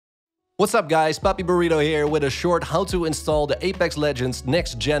What's up guys, Papi Borrito here with a short how to install the Apex Legends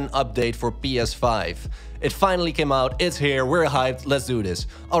next gen update for PS5. It finally came out, it's here, we're hyped, let's do this.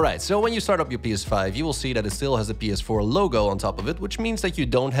 Alright, so when you start up your PS5, you will see that it still has the PS4 logo on top of it, which means that you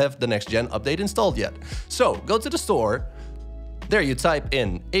don't have the next gen update installed yet. So, go to the store, there you type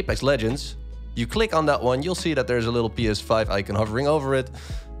in Apex Legends, you click on that one, you'll see that there's a little PS5 icon hovering over it.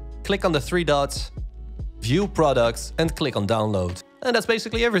 Click on the three dots, view products, and click on download. And that's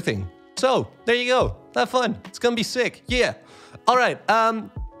basically everything. So, there you go. Have fun. It's gonna be sick. Yeah. Alright,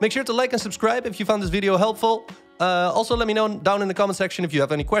 make sure to like and subscribe if you found this video helpful. Also, let me know down in the comment section if you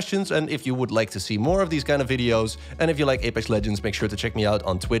have any questions and if you would like to see more of these kind of videos. And if you like Apex Legends, make sure to check me out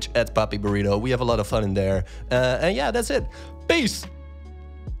on Twitch @Papi Borrito. We have a lot of fun in there. And yeah, that's it. Peace!